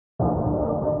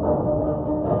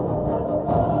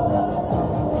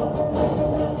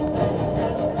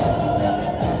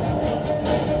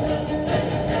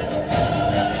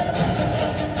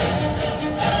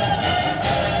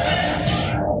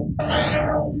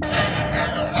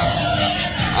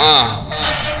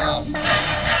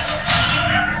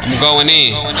I'm going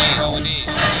in.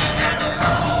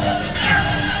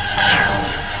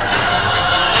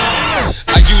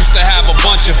 I used to have a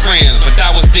bunch of friends, but that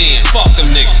was then. Fuck them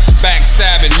niggas.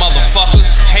 Backstabbing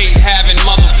motherfuckers. Hate having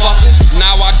motherfuckers.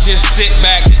 Now I just sit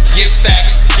back, get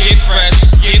stacks, get fresh,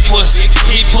 get pussy.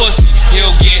 He pussy,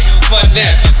 he'll get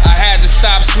finesse. I had to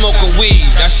stop smoking weed.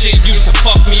 That shit used to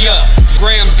fuck me up.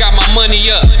 Grams got my money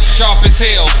up. Sharp as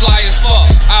hell, fly as fuck.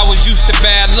 I was used to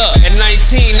bad luck. At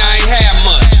 19, I ain't had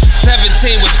much.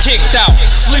 17 was kicked out,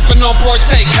 sleeping on poor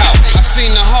takeout. I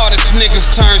seen the hardest niggas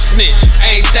turn snitch.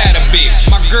 Ain't that a bitch?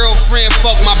 My girlfriend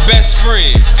fucked my best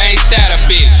friend. Ain't that a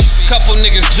bitch? Couple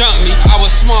niggas jumped me. I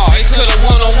was smart, they could've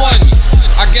one-on-one me.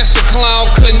 I guess the clown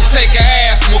couldn't take a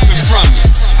ass whooping from me.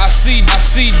 I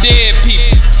see dead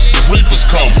people. The Reaper's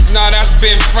coming. Nah, that's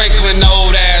Ben Franklin, the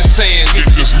old ass saying.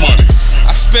 Get this money.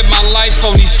 I spent my life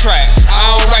on these tracks. I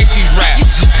don't write these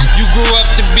raps. You grew up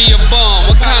to be a bum.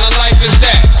 What kind of life is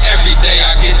that? Every day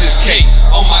I get this cake.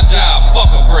 On my job,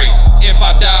 fuck a break. If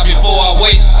I die before I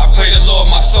wait, I pray the Lord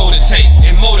my soul to take.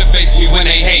 It motivates me when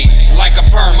they hate. Like a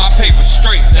perm, my paper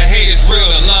straight. The hate is real,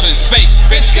 the love is fake.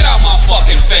 Bitch, get out my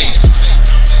fucking face.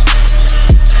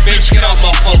 Bitch, get out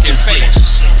my fucking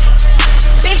face.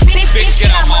 Bitch, get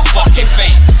out my fucking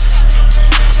face.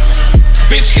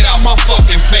 Bitch, get out my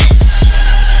fucking face.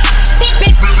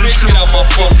 Bitch, get out my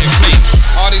fucking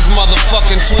face. All these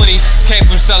motherfucking 20s came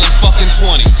from selling fucking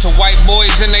 20 to white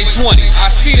boys in they 20s. I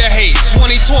see the hate,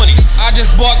 2020. I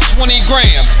just bought 20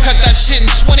 grams, cut that shit in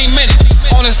 20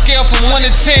 minutes. On a scale from 1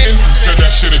 to 10, said that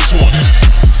shit at 20.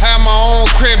 Had my own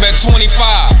crib at 25.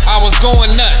 I was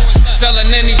going nuts, selling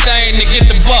anything to get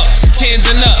the bucks. 10s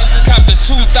and up. Copped the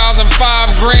 2005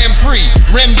 Grand Prix.